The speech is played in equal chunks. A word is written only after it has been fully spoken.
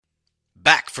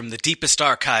from the deepest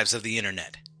archives of the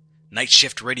internet. Night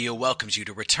Shift Radio welcomes you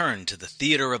to return to the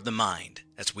theater of the mind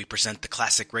as we present the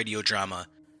classic radio drama,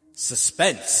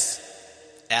 Suspense,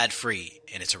 ad-free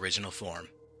in its original form.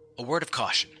 A word of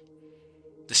caution.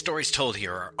 The stories told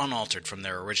here are unaltered from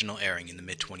their original airing in the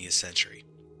mid-20th century.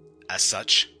 As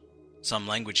such, some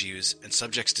language used and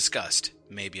subjects discussed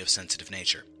may be of sensitive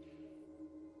nature.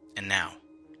 And now,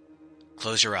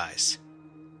 close your eyes,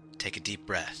 take a deep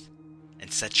breath,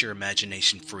 and set your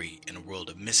imagination free in a world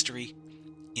of mystery,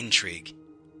 intrigue,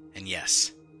 and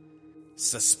yes,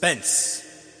 suspense.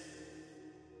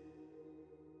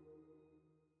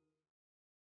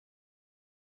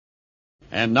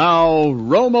 And now,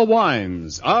 Roma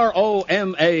Wines,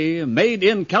 R-O-M-A, made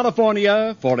in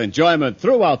California for enjoyment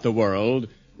throughout the world.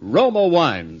 Roma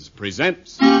Wines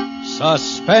presents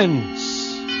Suspense.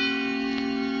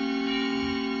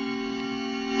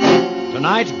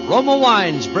 Tonight, Roma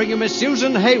Wines bring you Miss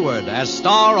Susan Hayward as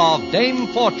star of Dame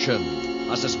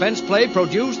Fortune, a suspense play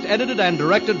produced, edited, and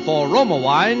directed for Roma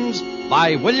Wines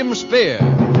by William Spear.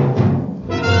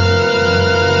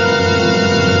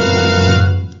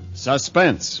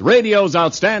 Suspense, radio's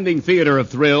outstanding theater of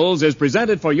thrills, is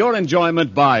presented for your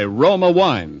enjoyment by Roma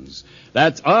Wines.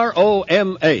 That's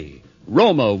R-O-M-A,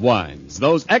 Roma Wines,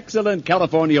 those excellent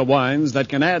California wines that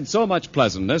can add so much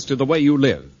pleasantness to the way you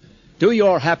live, to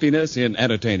your happiness in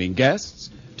entertaining guests,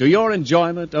 to your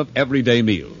enjoyment of everyday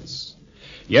meals.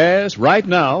 Yes, right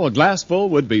now, a glassful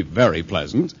would be very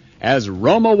pleasant, as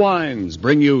Roma Wines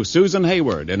bring you Susan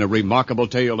Hayward in a remarkable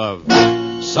tale of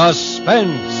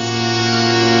Suspense.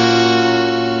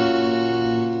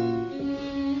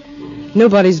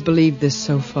 Nobody's believed this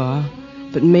so far,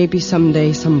 but maybe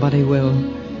someday somebody will.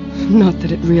 Not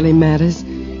that it really matters.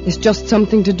 It's just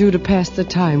something to do to pass the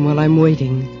time while I'm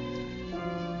waiting.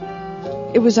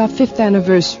 It was our 5th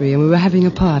anniversary, and we were having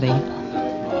a party.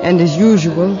 And as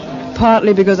usual,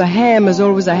 partly because a ham is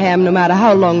always a ham no matter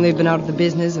how long they've been out of the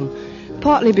business, and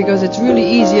partly because it's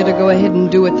really easier to go ahead and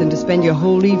do it than to spend your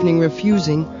whole evening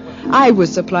refusing, I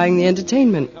was supplying the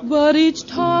entertainment. But each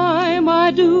time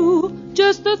I do,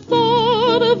 just the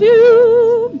thought of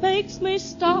you makes me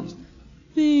stop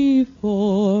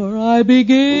before I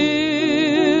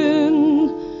begin.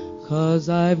 'Cause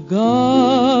I've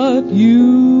got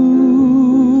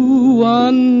you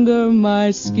under my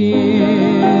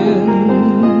skin.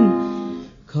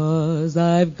 'Cause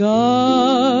I've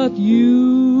got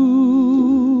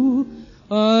you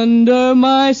under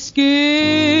my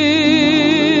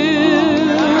skin.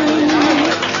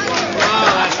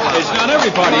 It's not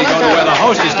every party you go to where the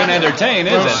hostess can entertain,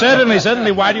 is it?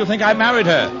 Certainly. Why do you think I married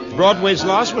her? Broadway's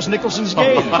loss was Nicholson's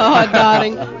gain. Oh,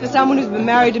 darling, for someone who's been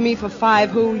married to me for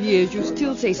 5 whole years, you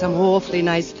still say some awfully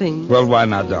nice things. Well, why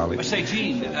not, darling? Say,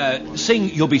 Gene, sing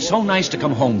You'll Be So Nice to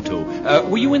Come Home To.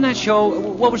 Were you in that show?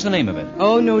 What was the name of it?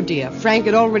 Oh, no, dear. Frank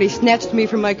had already snatched me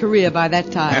from my career by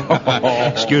that time.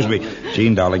 Excuse me.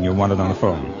 Jean, darling, you're wanted on the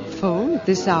phone. Phone? At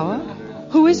this hour?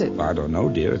 Who is it? I don't know,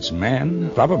 dear. It's a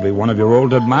man. Probably one of your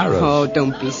old admirers. Oh,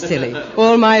 don't be silly.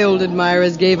 All my old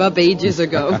admirers gave up ages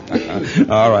ago.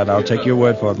 All right, I'll take your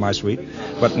word for it, my sweet.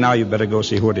 But now you better go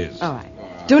see who it is. All right.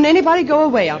 Don't anybody go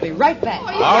away. I'll be right back.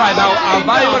 All right, now, I'll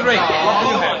buy you a drink. What do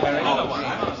you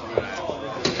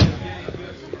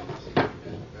have?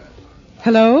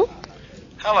 Hello?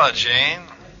 Hello, Jane.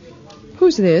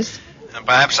 Who's this? And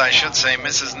perhaps I should say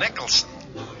Mrs. Nicholson.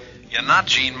 You're not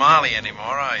Jean Marley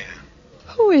anymore, are you?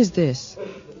 Who is this?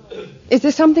 Is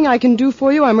there something I can do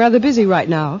for you? I'm rather busy right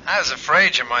now. I was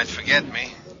afraid you might forget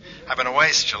me. I've been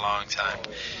away such a long time.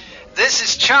 This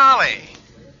is Charlie.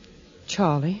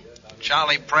 Charlie?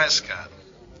 Charlie Prescott.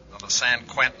 Of the San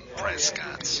Quentin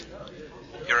Prescotts.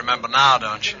 You remember now,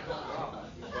 don't you?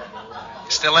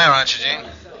 You're still there, aren't you, Jean?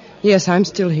 Yes, I'm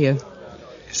still here.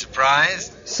 You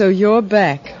surprised? So you're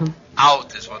back, huh?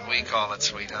 Out is what we call it,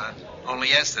 sweetheart. Only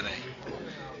yesterday.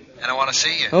 And I want to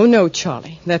see you. Oh, no,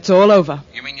 Charlie. That's all over.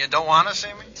 You mean you don't want to see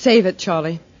me? Save it,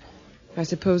 Charlie. I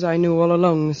suppose I knew all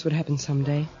along this would happen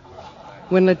someday.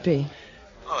 When'll it be?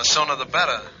 Oh, the sooner the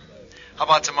better. How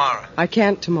about tomorrow? I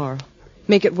can't tomorrow.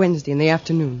 Make it Wednesday in the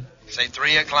afternoon. Say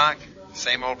 3 o'clock?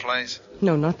 Same old place?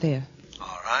 No, not there.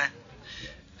 All right.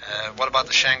 What about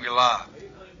the Shangri-La?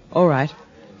 All right.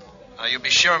 Now, you'll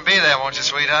be sure and be there, won't you,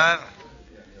 sweetheart?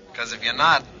 Because if you're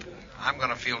not, I'm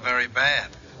going to feel very bad.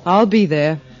 I'll be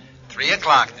there. 3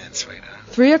 o'clock then, sweetheart.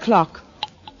 3 o'clock.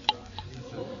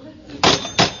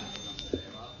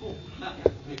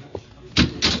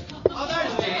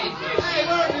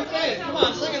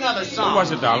 Who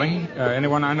was it, darling?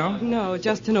 Anyone I know? No,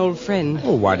 just an old friend.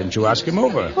 Oh, why didn't you ask him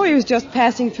over? Oh, he was just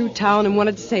passing through town and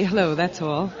wanted to say hello, that's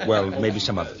all. Well, maybe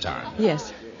some other time.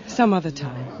 Yes, some other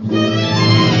time.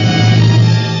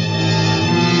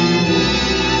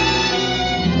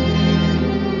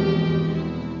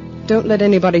 Don't let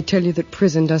anybody tell you that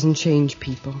prison doesn't change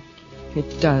people.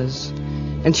 It does.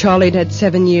 And Charlie'd had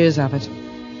 7 years of it.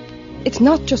 It's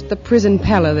not just the prison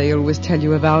pallor they always tell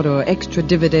you about, or extra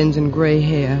dividends and gray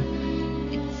hair.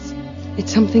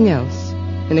 It's something else.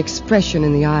 An expression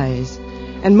in the eyes.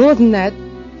 And more than that,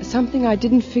 something I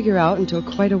didn't figure out until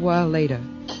quite a while later.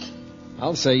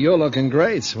 I'll say you're looking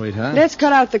great, sweetheart. Let's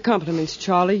cut out the compliments,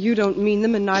 Charlie. You don't mean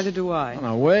them, and neither do I.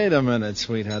 Now, wait a minute,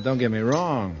 sweetheart. Don't get me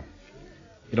wrong.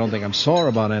 You don't think I'm sore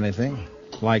about anything?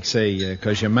 Like, say,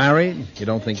 because you're married? You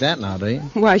don't think that now, do you?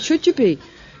 Why should you be?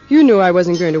 You knew I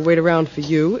wasn't going to wait around for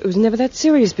you. It was never that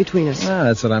serious between us. Ah,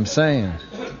 that's what I'm saying.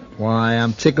 Why,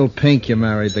 I'm tickled pink you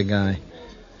married the guy.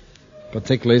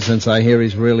 Particularly since I hear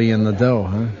he's really in the dough,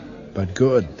 huh? But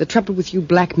good. The trouble with you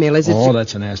blackmailers is... Oh,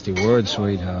 that's a nasty word,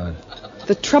 sweetheart.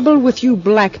 The trouble with you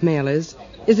blackmailers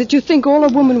is that you think all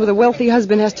a woman with a wealthy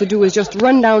husband has to do is just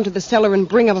run down to the cellar and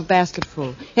bring up a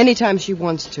basketful anytime she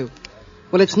wants to.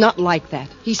 Well, it's not like that.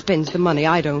 He spends the money.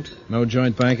 I don't. No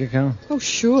joint bank account? Oh,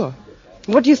 sure.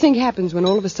 What do you think happens when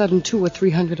all of a sudden $200 or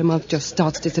 $300 a month just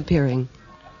starts disappearing?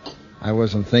 I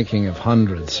wasn't thinking of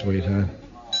hundreds, sweetheart.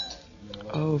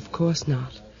 Oh, of course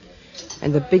not.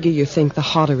 And the bigger you think, the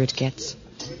harder it gets.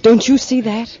 Don't you see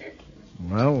that?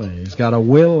 Well, he's got a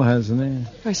will, hasn't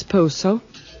he? I suppose so.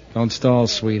 Don't stall,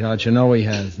 sweetheart. You know he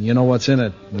has. You know what's in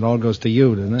it. It all goes to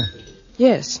you, doesn't it?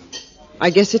 Yes. I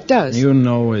guess it does. You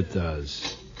know it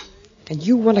does. And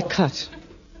you want a cut.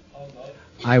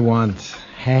 I want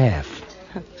half.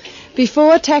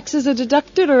 Before taxes are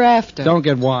deducted or after? Don't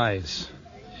get wise.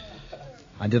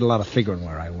 I did a lot of figuring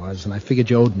where I was, and I figured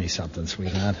you owed me something,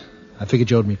 sweetheart. I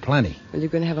figured you owed me plenty. Well, you're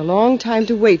going to have a long time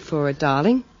to wait for it,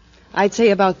 darling. I'd say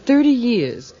about 30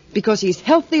 years, because he's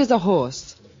healthy as a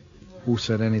horse. Who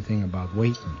said anything about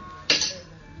waiting?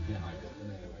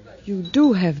 You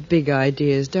do have big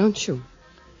ideas, don't you?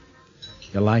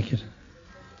 You like it?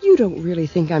 You don't really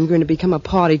think I'm going to become a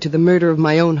party to the murder of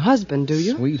my own husband, do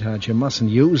you? Sweetheart, you mustn't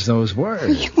use those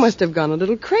words. You must have gone a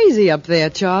little crazy up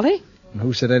there, Charlie. And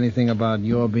who said anything about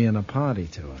your being a party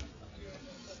to it?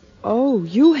 Oh,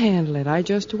 you handle it. I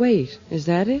just wait. Is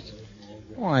that it?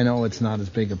 Well, I know it's not as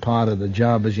big a part of the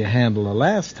job as you handled the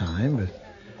last time, but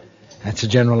that's a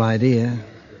general idea.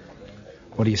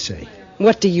 What do you say?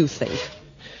 What do you think?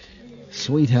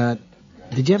 Sweetheart,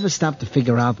 did you ever stop to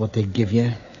figure out what they'd give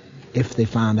you if they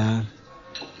found out?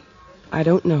 I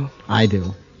don't know. I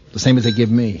do. The same as they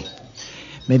give me.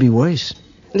 Maybe worse.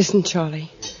 Listen,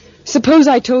 Charlie. Suppose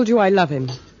I told you I love him.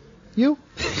 You?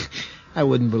 I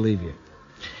wouldn't believe you.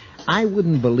 I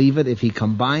wouldn't believe it if he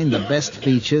combined the best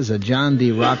features of John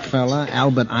D. Rockefeller,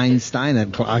 Albert Einstein,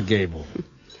 and Clark Gable.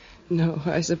 No,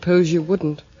 I suppose you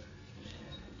wouldn't.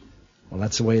 Well,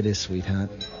 that's the way it is,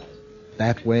 sweetheart.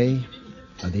 That way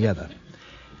or the other.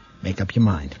 Make up your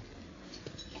mind.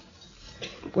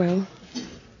 Well,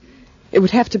 it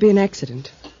would have to be an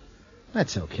accident.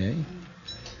 That's okay.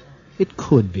 It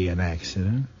could be an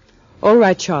accident. All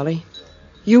right, Charlie.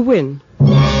 You win.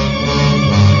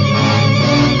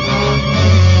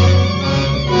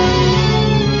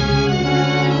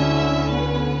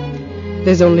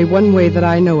 There's only one way that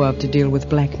I know of to deal with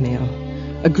blackmail.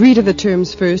 Agree to the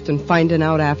terms first and find it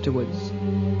out afterwards.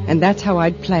 And that's how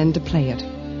I'd planned to play it.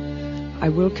 I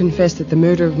will confess that the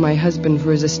murder of my husband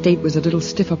for his estate was a little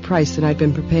stiffer price than I'd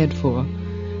been prepared for.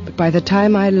 But by the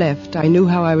time I left, I knew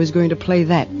how I was going to play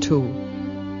that, too.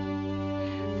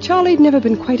 Charlie'd never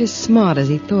been quite as smart as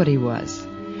he thought he was.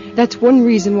 That's one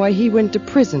reason why he went to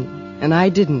prison, and I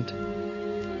didn't.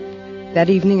 That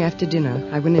evening after dinner,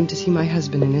 I went in to see my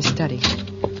husband in his study.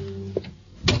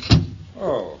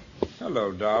 Oh,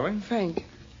 hello, darling. Frank,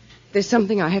 there's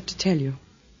something I have to tell you.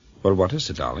 Well, what is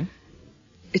it, darling?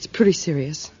 It's pretty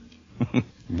serious.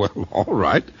 Well, all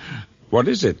right. What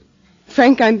is it?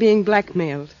 Frank, I'm being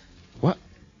blackmailed. What?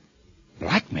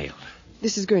 Blackmailed?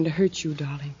 This is going to hurt you,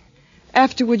 darling.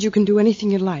 Afterward, you can do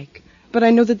anything you like. But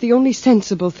I know that the only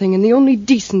sensible thing and the only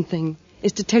decent thing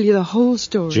is to tell you the whole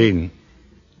story. Jean,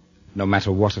 no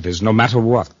matter what it is, no matter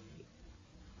what,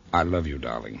 I love you,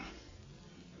 darling.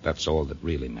 That's all that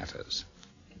really matters.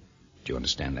 Do you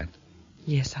understand that?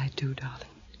 Yes, I do, darling.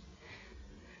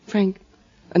 Frank,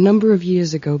 a number of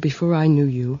years ago, before I knew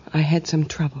you, I had some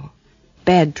trouble.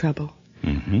 Bad trouble.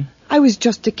 Mm-hmm. I was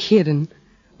just a kid and,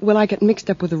 well, I got mixed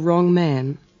up with the wrong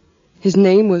man. His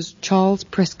name was Charles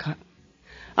Prescott.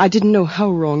 I didn't know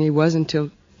how wrong he was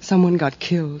until someone got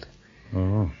killed.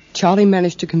 Oh. Charlie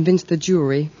managed to convince the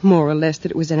jury, more or less,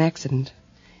 that it was an accident.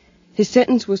 His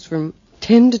sentence was from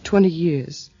 10 to 20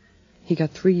 years. He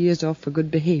got 3 years off for good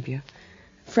behavior.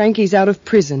 Frankie's out of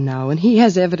prison now, and he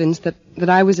has evidence that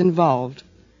I was involved.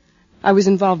 I was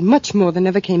involved much more than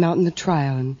ever came out in the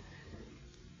trial, and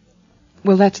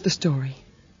Well, that's the story.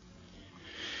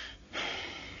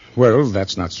 Well,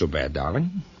 that's not so bad,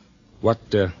 darling.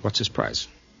 What's his price?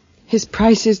 His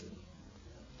price is...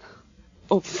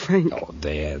 Oh, Frank. Oh,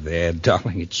 there,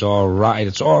 darling. It's all right.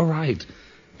 It's all right.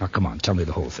 Now, come on, tell me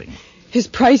the whole thing. His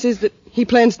price is that he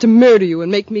plans to murder you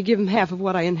and make me give him half of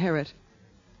what I inherit.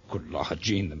 Good Lord,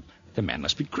 Jean, the man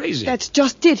must be crazy. That's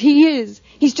just it. He is.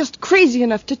 He's just crazy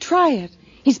enough to try it.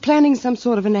 He's planning some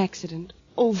sort of an accident.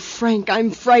 Oh, Frank,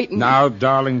 I'm frightened. Now,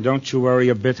 darling, don't you worry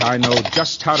a bit. I know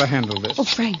just how to handle this. Oh,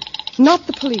 Frank, not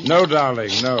the police. No,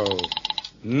 darling, no.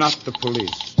 Not the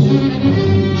police.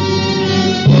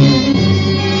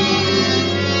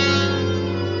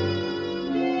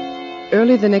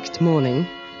 Early the next morning,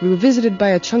 we were visited by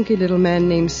a chunky little man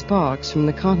named Sparks from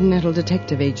the Continental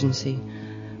Detective Agency.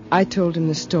 I told him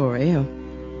the story,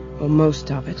 or most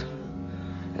of it.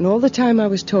 And all the time I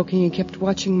was talking, he kept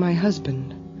watching my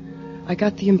husband. I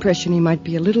got the impression he might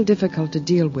be a little difficult to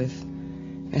deal with.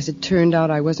 As it turned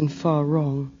out, I wasn't far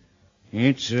wrong.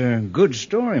 It's a good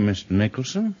story, Mr.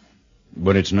 Nicholson,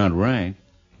 but it's not right.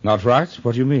 Not right?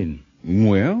 What do you mean?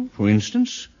 Well, for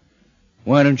instance,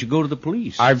 why don't you go to the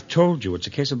police? I've told you it's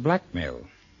a case of blackmail.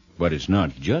 But it's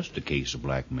not just a case of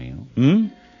blackmail. Hmm?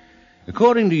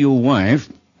 According to your wife,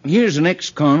 here's an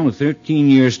ex-con with 13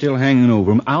 years still hanging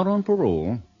over him, out on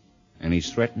parole, and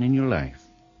he's threatening your life.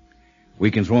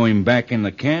 We can throw him back in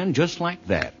the can just like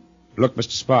that. Look,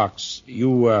 Mr. Sparks,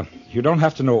 you don't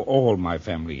have to know all my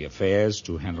family affairs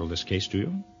to handle this case, do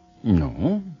you?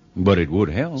 No, but it would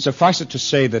help. Suffice it to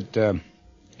say that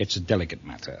it's a delicate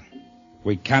matter.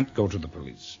 We can't go to the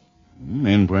police.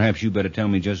 Then perhaps you better tell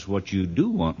me just what you do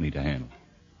want me to handle.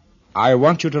 I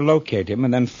want you to locate him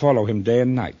and then follow him day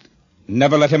and night.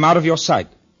 Never let him out of your sight.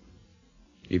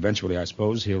 Eventually, I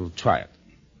suppose, he'll try it.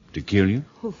 To kill you?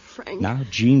 Oh, Frank. Now,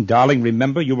 Jean, darling,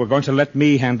 remember you were going to let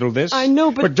me handle this? I know,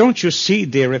 but... But don't you see,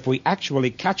 dear, if we actually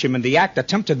catch him in the act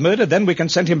attempted murder, then we can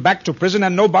send him back to prison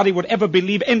and nobody would ever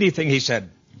believe anything he said.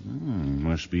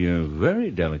 Must be a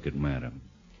very delicate matter.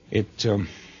 It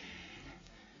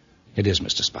is,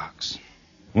 Mr. Sparks.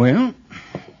 Well,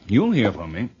 you'll hear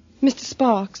from me. Mr.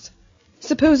 Sparks,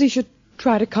 suppose he should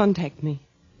try to contact me.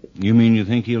 You mean you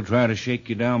think he'll try to shake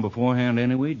you down beforehand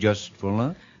anyway, just for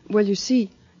luck? Well, you see,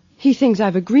 he thinks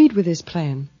I've agreed with his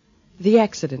plan. The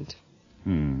accident.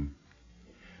 The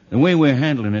way we're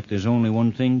handling it, there's only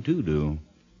one thing to do.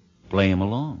 Play him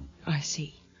along. I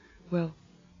see. Well,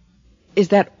 is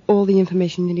that all the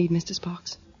information you need, Mr.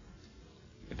 Sparks?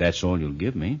 If that's all you'll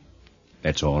give me,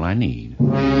 that's all I need.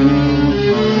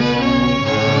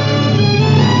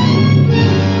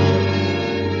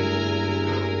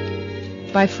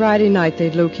 By Friday night,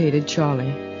 they'd located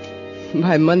Charlie.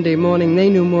 By Monday morning, they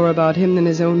knew more about him than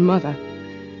his own mother.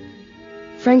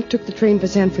 Frank took the train for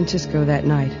San Francisco that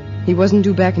night. He wasn't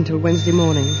due back until Wednesday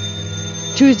morning.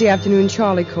 Tuesday afternoon,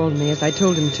 Charlie called me, as I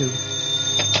told him to.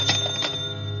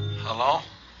 Hello?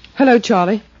 Hello,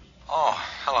 Charlie. Oh,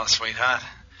 hello, sweetheart.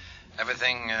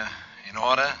 Everything in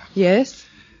order? Yes?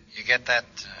 You get that,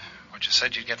 what you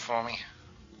said you'd get for me?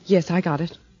 Yes, I got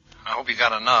it. I hope you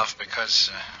got enough,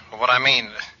 because, what I mean,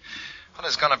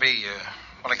 there's going to be,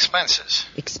 expenses.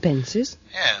 Expenses?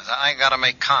 Yes, I got to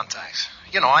make contacts.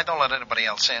 You know, I don't let anybody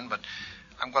else in, but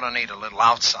I'm going to need a little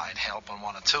outside help on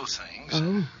one or two things.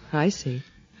 Oh, I see.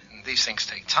 And these things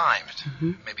take time.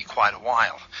 Maybe quite a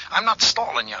while. I'm not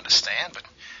stalling, you understand, but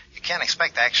you can't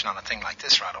expect action on a thing like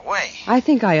this right away. I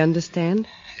think I understand.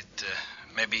 It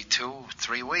maybe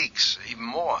 2-3 weeks, even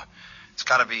more. It's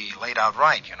got to be laid out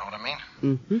right, you know what I mean?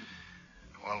 Mm-hmm.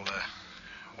 Well,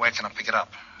 where can I pick it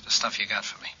up, the stuff you got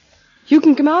for me? You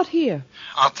can come out here.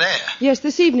 Out there? Yes,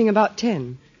 this evening about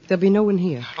 10. There'll be no one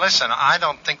here. Listen, I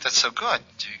don't think that's so good.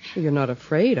 You're not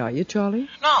afraid, are you, Charlie?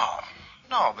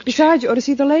 No, but... Besides, you ought to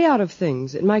see the layout of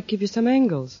things. It might give you some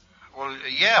angles. Well,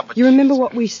 yeah, but... You remember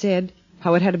what we said?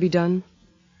 How it had to be done?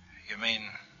 You mean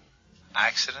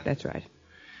accident? That's right.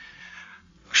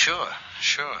 Sure.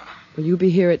 Will you be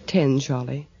here at 10,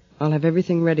 Charlie? I'll have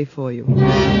everything ready for you.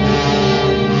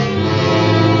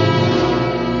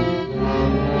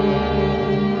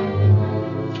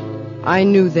 I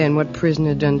knew then what prison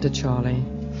had done to Charlie.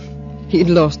 He'd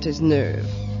lost his nerve.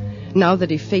 Now that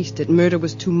he faced it, murder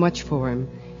was too much for him.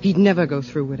 He'd never go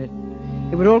through with it.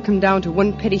 It would all come down to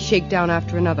one petty shakedown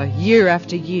after another, year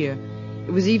after year.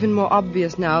 It was even more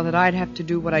obvious now that I'd have to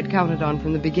do what I'd counted on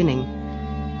from the beginning.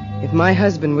 If my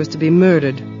husband was to be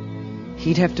murdered,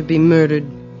 he'd have to be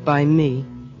murdered by me.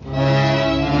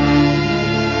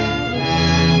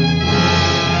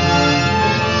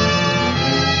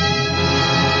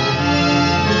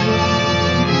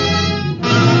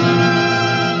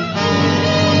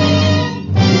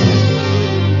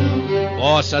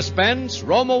 Suspense,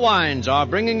 Roma Wines are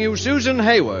bringing you Susan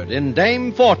Hayward in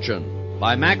Dame Fortune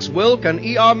by Max Wilk and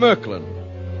E.R.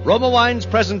 Merklin. Roma Wines'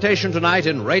 presentation tonight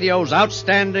in radio's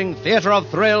outstanding theater of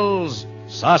thrills,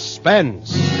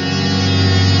 Suspense.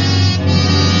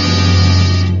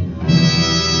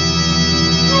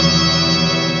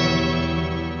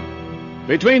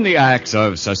 Between the acts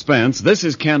of Suspense, this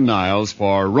is Ken Niles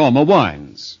for Roma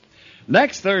Wines.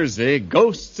 Next Thursday,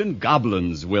 ghosts and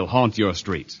goblins will haunt your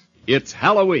street. It's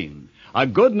Halloween, a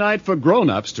good night for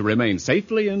grown-ups to remain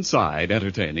safely inside,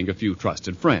 entertaining a few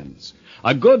trusted friends.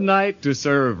 A good night to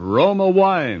serve Roma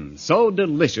wine, so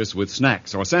delicious with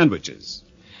snacks or sandwiches.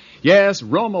 Yes,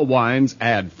 Roma wines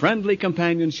add friendly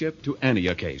companionship to any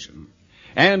occasion.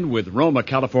 And with Roma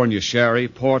California Sherry,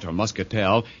 Port, or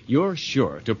Muscatel, you're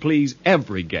sure to please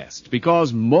every guest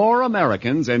because more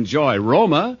Americans enjoy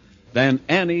Roma than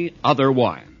any other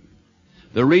wine.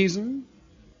 The reason?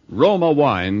 Roma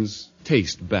wines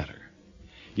taste better.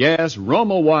 Yes,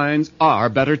 Roma wines are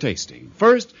better tasting.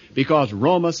 First, because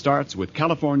Roma starts with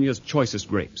California's choicest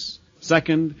grapes.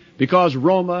 Second, because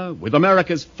Roma, with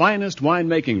America's finest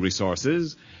winemaking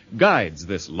resources, guides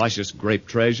this luscious grape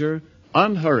treasure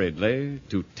unhurriedly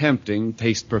to tempting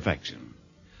taste perfection.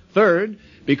 Third,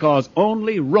 because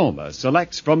only Roma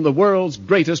selects from the world's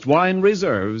greatest wine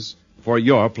reserves for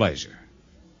your pleasure.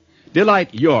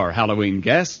 Delight your Halloween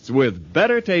guests with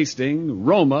better tasting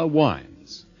Roma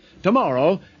wines.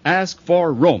 Tomorrow, ask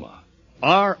for Roma.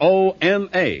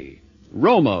 R-O-M-A.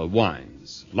 Roma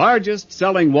wines. Largest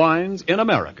selling wines in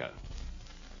America.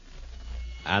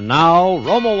 And now,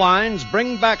 Roma Wines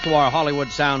bring back to our Hollywood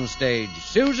soundstage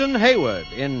Susan Hayward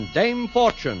in Dame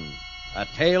Fortune, a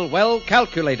tale well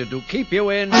calculated to keep you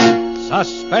in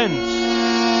suspense.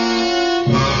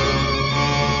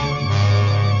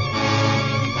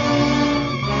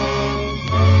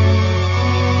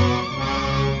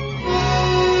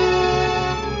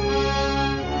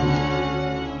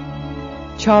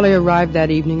 Charlie arrived that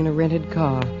evening in a rented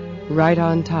car, right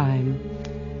on time.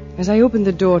 As I opened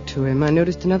the door to him, I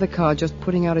noticed another car just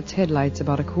putting out its headlights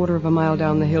about a quarter of a mile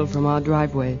down the hill from our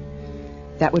driveway.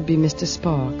 That would be Mr.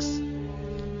 Sparks.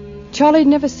 Charlie had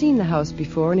never seen the house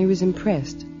before, and he was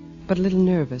impressed, but a little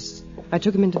nervous. I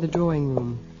took him into the drawing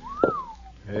room.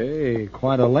 Hey,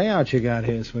 quite a layout you got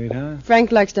here, sweetheart.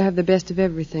 Frank likes to have the best of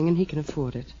everything, and he can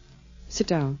afford it. Sit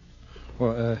down.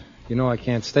 Well, you know I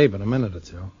can't stay but a minute or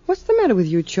two. What's the matter with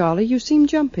you, Charlie? You seem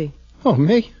jumpy. Oh,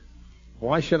 me?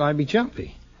 Why should I be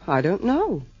jumpy? I don't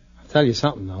know. I'll tell you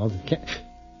something, though.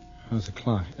 How's the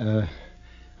clock?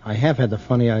 I have had the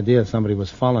funny idea somebody was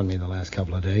following me the last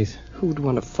couple of days. Who'd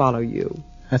want to follow you?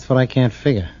 That's what I can't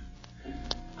figure.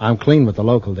 I'm clean with the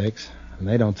local dicks, and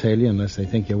they don't tell you unless they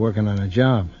think you're working on a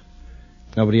job.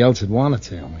 Nobody else would want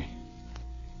to tell me.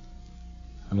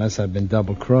 Unless I've been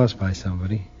double-crossed by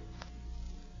somebody.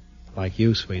 Like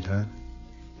you, sweetheart.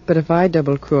 But if I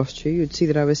double-crossed you, you'd see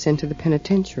that I was sent to the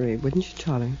penitentiary, wouldn't you,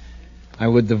 Charlie? I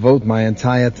would devote my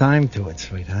entire time to it,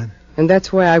 sweetheart. And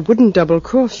that's why I wouldn't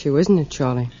double-cross you, isn't it,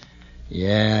 Charlie?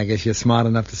 Yeah, I guess you're smart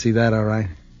enough to see that, all right.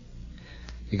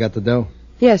 You got the dough?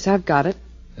 Yes, I've got it.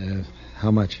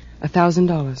 How much?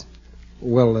 $1,000.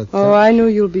 Well, Oh, I know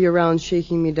you'll be around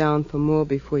shaking me down for more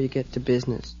before you get to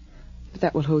business. But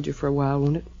that will hold you for a while,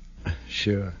 won't it?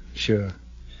 Sure.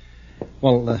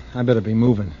 Well, I better be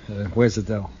moving. Where's the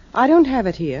dough? I don't have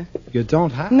it here. You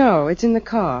don't have? No, it's in the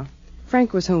car.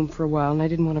 Frank was home for a while, and I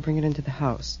didn't want to bring it into the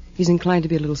house. He's inclined to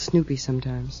be a little snoopy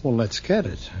sometimes. Well, let's get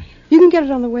it. You can get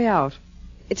it on the way out.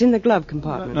 It's in the glove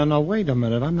compartment. No, wait a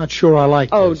minute. I'm not sure I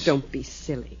like this. Oh, don't be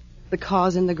silly. The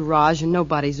car's in the garage and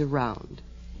nobody's around.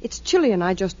 It's chilly and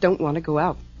I just don't want to go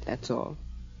out, that's all.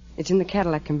 It's in the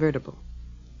Cadillac convertible.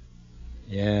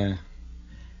 Yeah.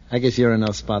 I guess you're in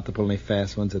no spot to pull any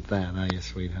fast ones at that, are you,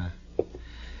 sweetheart?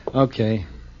 Okay.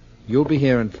 You'll be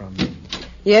hearing from me.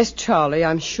 Yes, Charlie,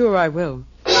 I'm sure I will.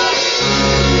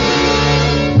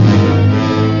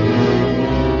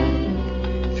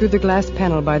 Through the glass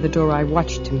panel by the door, I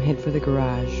watched him head for the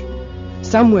garage.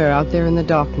 Somewhere out there in the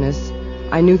darkness,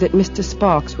 I knew that Mr.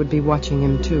 Sparks would be watching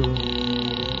him, too.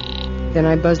 Then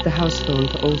I buzzed the house phone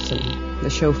for Olson, the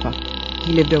chauffeur.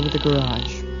 He lived over the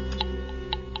garage.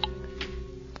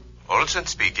 Olson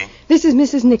speaking. This is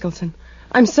Mrs. Nicholson.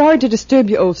 I'm sorry to disturb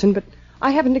you, Olson, but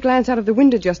I happened to glance out of the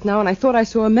window just now, and I thought I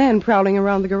saw a man prowling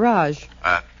around the garage.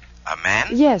 A man?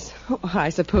 Yes. Oh, I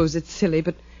suppose it's silly,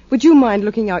 but would you mind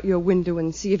looking out your window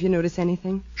and see if you notice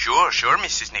anything? Sure,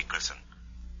 Mrs. Nicholson.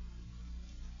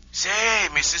 Say,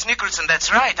 Mrs. Nicholson,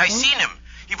 that's right. I seen him.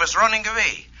 He was running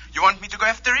away. You want me to go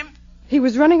after him? He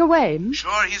was running away?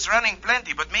 Sure, he's running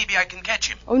plenty, but maybe I can catch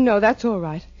him. Oh, no, that's all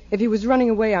right. If he was running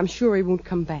away, I'm sure he won't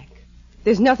come back.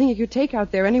 There's nothing you could take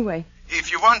out there anyway.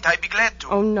 If you want, I'd be glad to.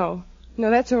 Oh, no. No,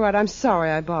 that's all right. I'm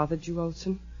sorry I bothered you,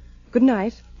 Olson. Good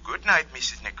night. Good night,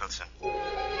 Mrs. Nicholson.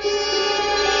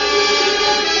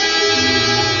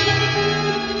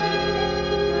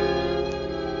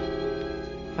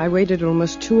 I waited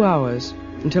almost 2 hours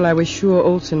until I was sure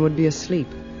Olson would be asleep.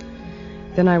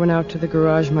 Then I went out to the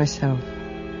garage myself.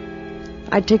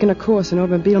 I'd taken a course in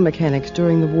automobile mechanics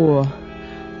during the war.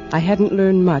 I hadn't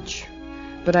learned much,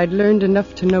 but I'd learned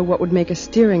enough to know what would make a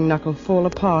steering knuckle fall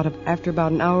apart after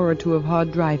about an hour or two of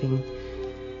hard driving.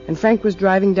 And Frank was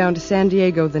driving down to San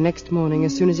Diego the next morning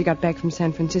as soon as he got back from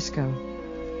San Francisco.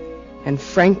 And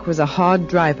Frank was a hard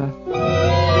driver.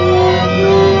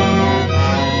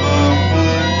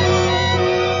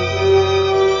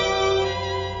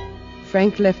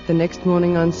 Frank left the next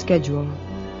morning on schedule.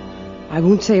 I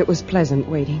won't say it was pleasant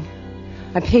waiting.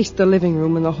 I paced the living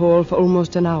room and the hall for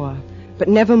almost an hour, but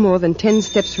never more than 10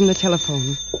 steps from the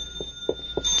telephone.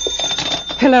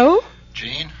 Hello?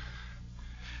 Gene?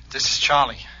 This is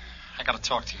Charlie. I gotta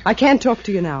talk to you. I can't talk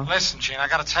to you now. Listen, Gene, I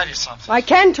gotta tell you something. I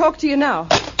can talk to you now.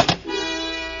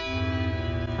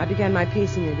 I began my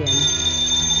pacing again.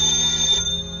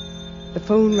 The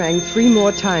phone rang 3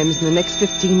 more times in the next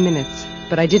 15 minutes,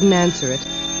 but I didn't answer it.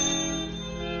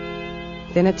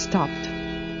 Then it stopped.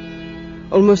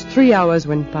 Almost 3 hours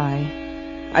went by.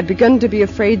 I'd begun to be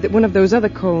afraid that one of those other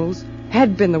calls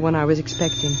had been the one I was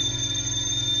expecting.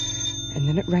 And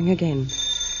then it rang again.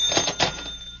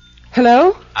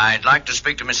 Hello? I'd like to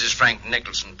speak to Mrs. Frank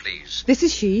Nicholson, please. This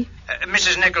is she.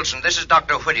 Mrs. Nicholson, this is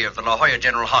Dr. Whittier of the La Jolla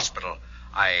General Hospital.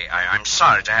 I'm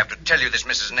sorry to have to tell you this,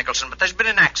 Mrs. Nicholson, but there's been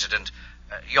an accident.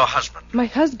 Your husband. My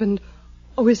husband?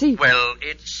 Oh, is he? Well,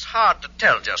 it's hard to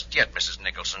tell just yet, Mrs.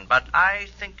 Nicholson, but I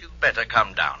think you'd better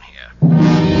come down here.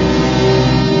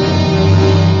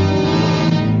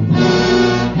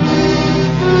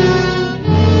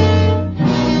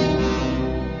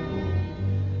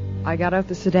 I got out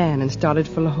the sedan and started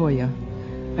for La Jolla.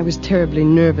 I was terribly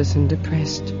nervous and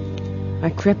depressed. I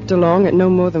crept along at no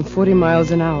more than 40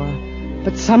 miles an hour,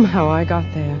 but somehow I got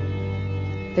there.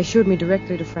 They showed me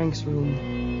directly to Frank's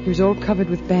room. He was all covered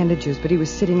with bandages, but he was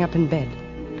sitting up in bed.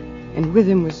 And with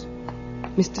him was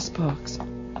Mr. Sparks.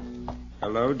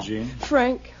 Hello, Gene.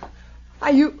 Frank,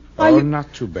 are you...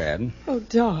 Not too bad. Oh,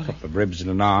 darling. A couple of ribs and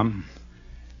an arm.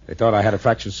 They thought I had a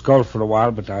fractured skull for a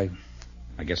while, but I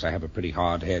guess I have a pretty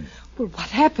hard head. Well, what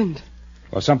happened?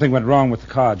 Well, something went wrong with the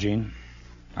car, Gene.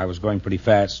 I was going pretty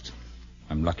fast.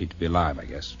 I'm lucky to be alive, I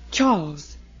guess.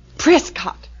 Charles.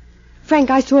 Prescott.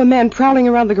 Frank, I saw a man prowling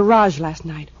around the garage last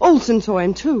night. Olson saw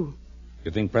him, too.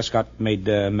 You think Prescott might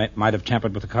have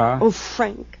tampered with the car? Oh,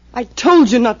 Frank, I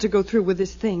told you not to go through with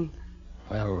this thing.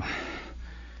 Well,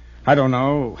 I don't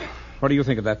know. What do you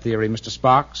think of that theory, Mr.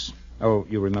 Sparks? Oh,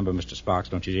 you remember Mr. Sparks,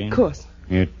 don't you, Gene? Of course.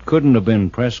 It couldn't have been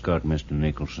Prescott, Mr.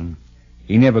 Nicholson.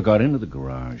 He never got into the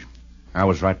garage. I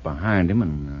was right behind him,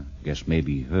 and guess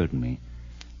maybe he heard me.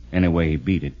 Anyway, he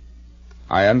beat it.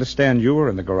 I understand you were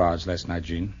in the garage last night,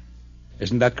 Gene.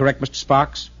 Isn't that correct, Mr.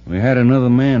 Sparks? We had another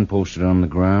man posted on the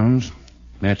grounds.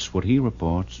 That's what he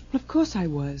reports. Of course I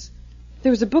was.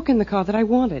 There was a book in the car that I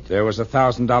wanted. There was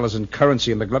 $1,000 in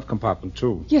currency in the glove compartment,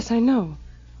 too. Yes, I know.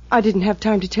 I didn't have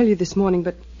time to tell you this morning,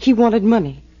 but he wanted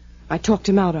money. I talked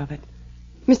him out of it.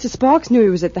 Mr. Sparks knew he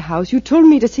was at the house. You told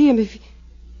me to see him if...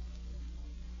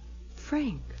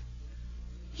 Frank,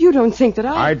 you don't think that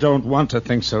I don't want to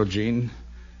think so, Gene.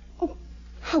 Oh,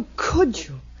 how could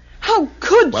you? How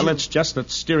could you? Well, it's just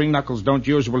that steering knuckles don't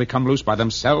usually come loose by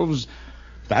themselves.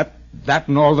 That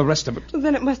and all the rest of it. Well,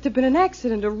 then it must have been an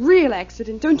accident, a real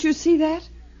accident. Don't you see that?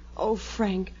 Oh,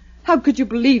 Frank, how could you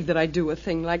believe that I'd do a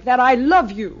thing like that? I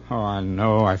love you. Oh, I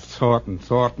know. I've thought and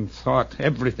thought and thought.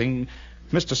 Everything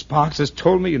Mr. Sparks has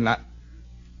told me, and that...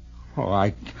 Oh,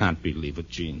 I can't believe it,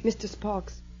 Gene. Mr.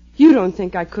 Sparks, you don't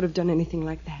think I could have done anything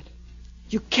like that.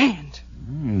 You can't.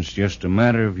 It's just a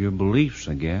matter of your beliefs,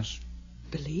 I guess.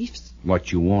 Beliefs? What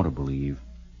you want to believe.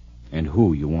 And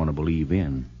who you want to believe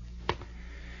in.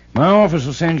 My office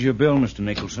will send you a bill, Mr.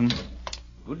 Nicholson.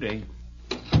 Good day.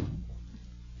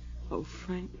 Oh,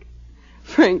 Frank.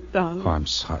 Frank, darling. Oh, I'm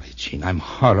sorry, Gene. I'm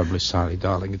horribly sorry,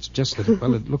 darling. It's just that,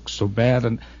 well, it looks so bad,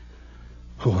 and...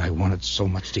 Oh, I wanted so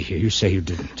much to hear you say you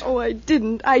didn't. Oh, I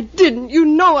didn't. I didn't. You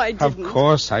know I didn't. Of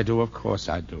course I do. Of course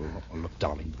I do. Oh, look,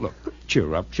 darling, look.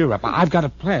 Cheer up, cheer up. I've got a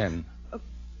plan.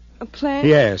 A plan?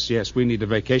 Yes. We need a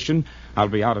vacation. I'll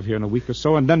be out of here in a week or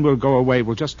so, and then we'll go away.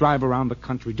 We'll just drive around the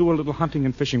country, do a little hunting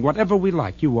and fishing, whatever we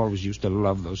like. You always used to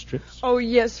love those trips. Oh,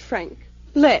 yes, Frank.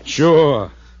 Let's.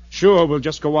 Sure. We'll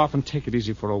just go off and take it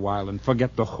easy for a while and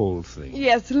forget the whole thing.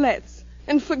 Yes, let's.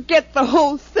 And forget the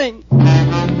whole thing.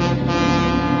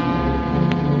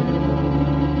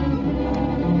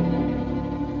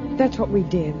 That's what we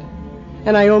did.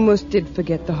 And I almost did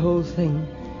forget the whole thing.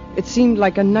 It seemed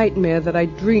like a nightmare that I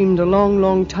dreamed a long,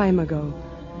 long time ago.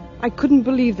 I couldn't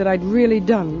believe that I'd really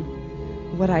done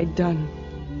what I'd done.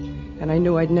 And I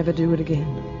knew I'd never do it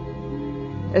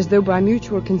again. As though by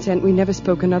mutual consent we never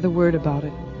spoke another word about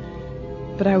it.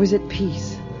 But I was at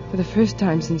peace for the first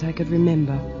time since I could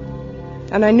remember.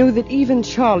 And I knew that even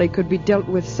Charlie could be dealt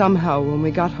with somehow when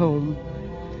we got home.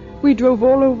 We drove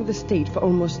all over the state for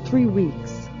almost 3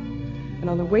 weeks. And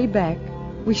on the way back,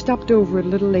 we stopped over at a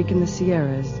little lake in the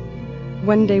Sierras.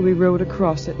 One day we rode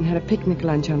across it and had a picnic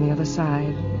lunch on the other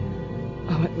side.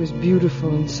 Oh, it was beautiful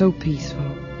and so peaceful.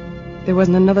 There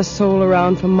wasn't another soul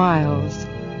around for miles.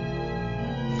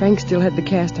 Frank still had the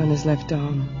cast on his left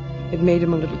arm. It made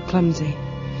him a little clumsy.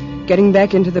 Getting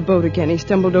back into the boat again, he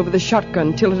stumbled over the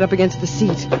shotgun, tilted up against the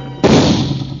seat.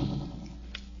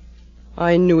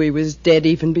 I knew he was dead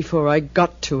even before I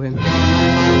got to him.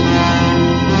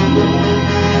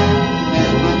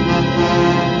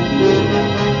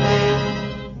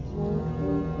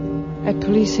 At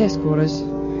police headquarters,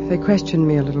 they questioned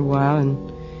me a little while, and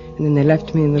then they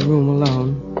left me in the room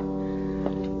alone.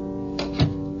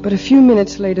 But a few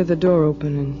minutes later, the door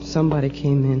opened and somebody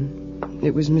came in.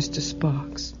 It was Mr.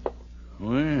 Sparks.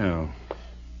 Well,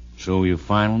 so you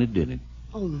finally did it.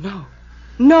 Oh, no.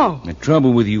 No! The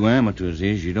trouble with you amateurs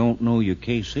is you don't know your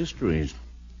case histories.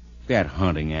 That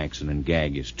hunting accident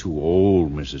gag is too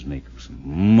old, Mrs. Nicholson.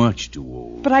 Much too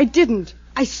old. But I didn't.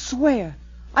 I swear.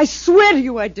 I swear to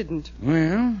you I didn't.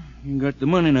 Well, you got the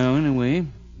money now anyway.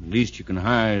 At least you can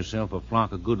hire yourself a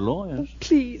flock of good lawyers. Oh,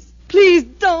 please, please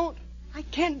don't. I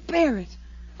can't bear it.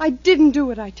 I didn't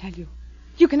do it, I tell you.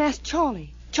 You can ask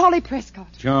Charlie. Charlie Prescott.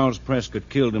 Charles Prescott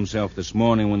killed himself this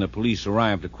morning when the police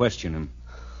arrived to question him.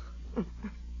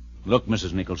 Look,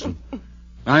 Mrs. Nicholson,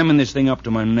 I'm in this thing up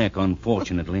to my neck,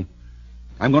 unfortunately.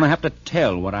 I'm going to have to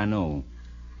tell what I know.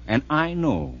 And I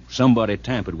know somebody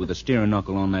tampered with the steering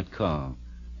knuckle on that car.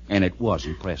 And it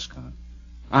wasn't Prescott.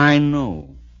 I know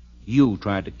you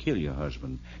tried to kill your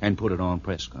husband and put it on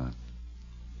Prescott.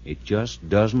 It just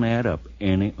doesn't add up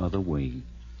any other way.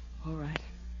 All right.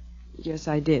 Yes,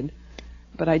 I did.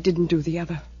 But I didn't do the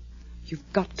other.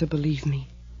 You've got to believe me.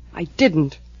 I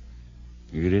didn't.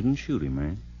 You didn't shoot him,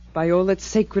 eh? By all that's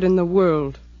sacred in the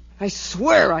world. I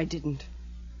swear I didn't.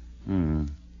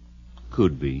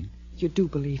 Could be. You do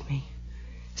believe me.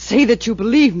 Say that you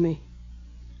believe me.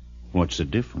 What's the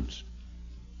difference?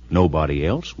 Nobody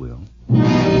else will.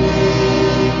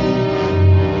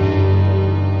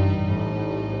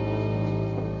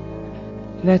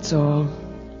 That's all.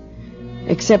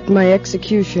 Except my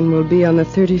execution will be on the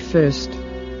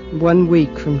 31st, 1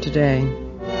 week from today.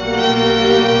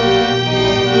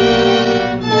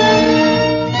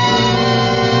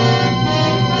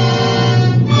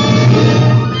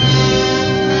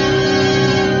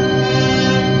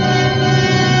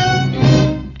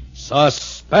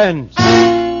 Suspense.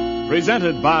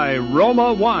 Presented by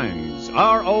Roma Wines,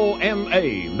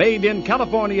 R-O-M-A, made in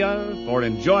California for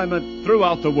enjoyment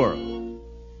throughout the world.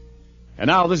 And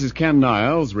now this is Ken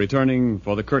Niles returning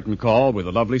for the curtain call with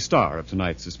the lovely star of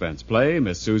tonight's suspense play,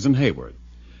 Miss Susan Hayward.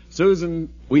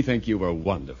 Susan, we think you were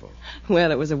wonderful.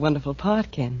 Well, it was a wonderful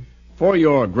part, Ken. For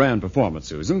your grand performance,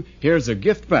 Susan, here's a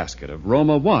gift basket of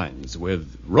Roma Wines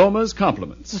with Roma's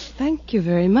compliments. Well, thank you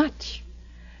very much.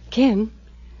 Ken,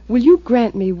 will you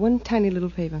grant me one tiny little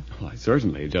favor? Why,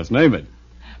 certainly. Just name it.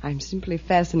 I'm simply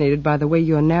fascinated by the way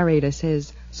your narrator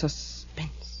says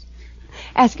suspense.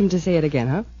 Ask him to say it again,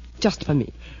 huh? Just for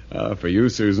me. For you,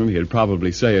 Susan, he'd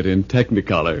probably say it in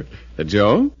Technicolor.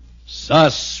 Joe?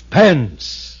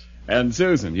 Suspense. And,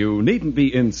 Susan, you needn't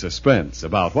be in suspense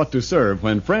about what to serve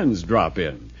when friends drop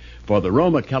in. For the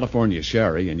Roma California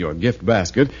Sherry in your gift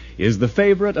basket is the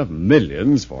favorite of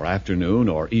millions for afternoon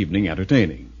or evening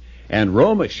entertaining. And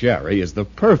Roma Sherry is the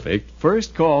perfect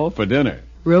first call for dinner.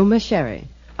 Roma Sherry.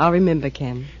 I'll remember,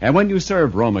 Ken. And when you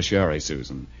serve Roma Sherry,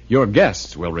 Susan, your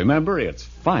guests will remember its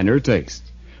finer taste.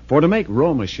 For to make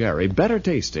Roma Sherry better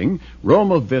tasting,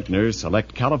 Roma vintners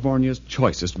select California's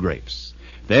choicest grapes.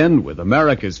 Then, with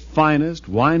America's finest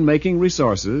wine-making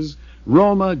resources,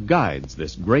 Roma guides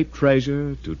this grape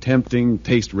treasure to tempting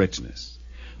taste richness.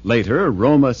 Later,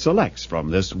 Roma selects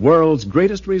from this world's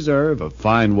greatest reserve of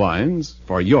fine wines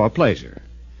for your pleasure.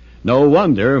 No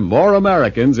wonder more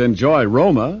Americans enjoy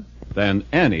Roma than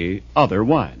any other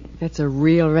wine. That's a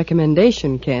real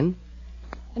recommendation, Ken.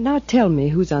 And now tell me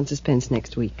who's on Suspense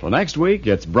next week. Well, next week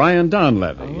it's Brian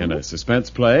Donlevy in a suspense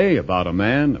play about a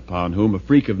man upon whom a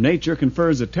freak of nature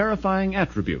confers a terrifying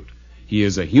attribute. He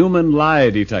is a human lie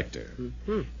detector.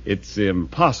 It's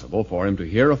impossible for him to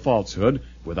hear a falsehood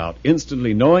without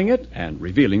instantly knowing it and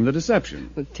revealing the deception.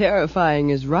 Well, terrifying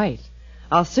is right.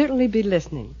 I'll certainly be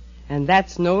listening. And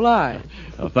that's no lie.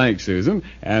 Thanks, Susan.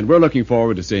 And we're looking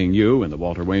forward to seeing you in the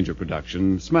Walter Wanger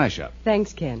production, Smash Up.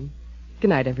 Thanks, Ken. Good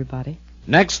night, everybody.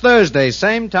 Next Thursday,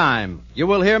 same time, you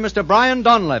will hear Mr. Brian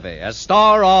Donlevy as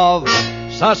star of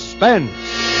Suspense.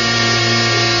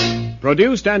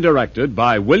 Produced and directed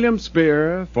by William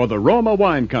Spear for the Roma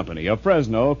Wine Company of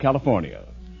Fresno, California.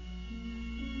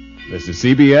 This is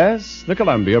CBS, the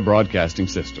Columbia Broadcasting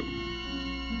System.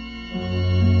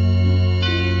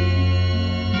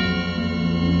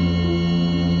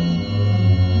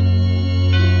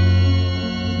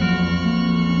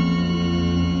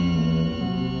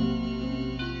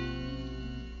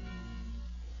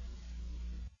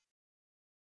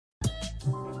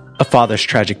 A father's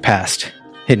tragic past,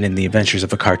 hidden in the adventures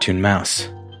of a cartoon mouse.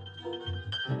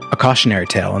 A cautionary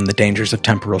tale on the dangers of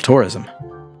temporal tourism.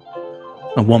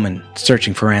 A woman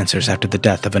searching for answers after the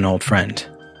death of an old friend.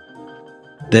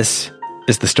 This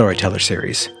is the Storyteller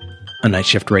Series, a Night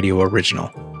Shift Radio original.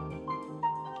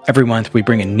 Every month we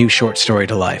bring a new short story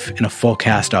to life in a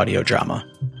full-cast audio drama.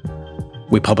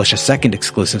 We publish a second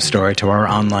exclusive story to our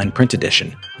online print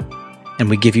edition, and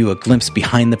we give you a glimpse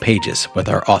behind the pages with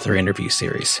our author interview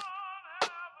series.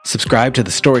 Subscribe to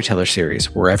the Storyteller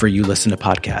Series wherever you listen to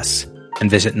podcasts, and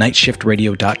visit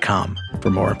nightshiftradio.com for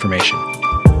more information.